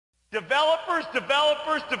Developers,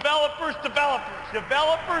 developers, developers, developers.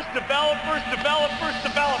 Developers, developers, developers,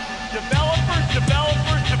 developers. Developers,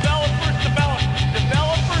 developers, developers, developers.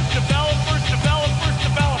 Developers, developers, developers,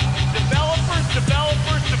 developers. Developers,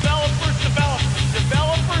 developers, developers, developers.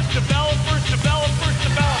 Developers, developers, developers,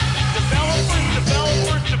 developers. Developers,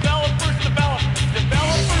 developers, developers, developers.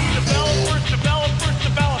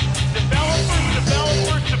 Developers,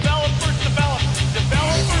 developers, developers, developers,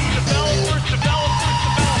 developers.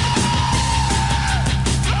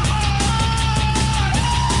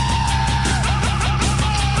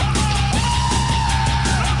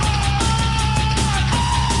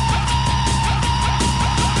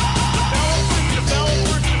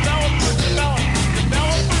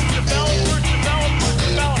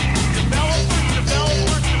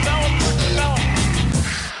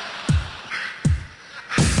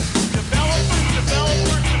 Developers,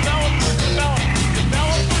 developers, developers, developers.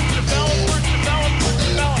 Developers, developers,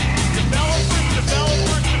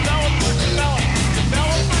 developers,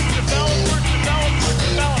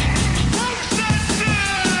 developers.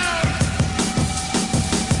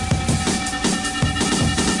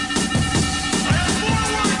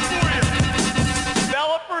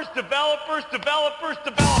 Developers, developers, developers,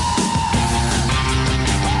 developers.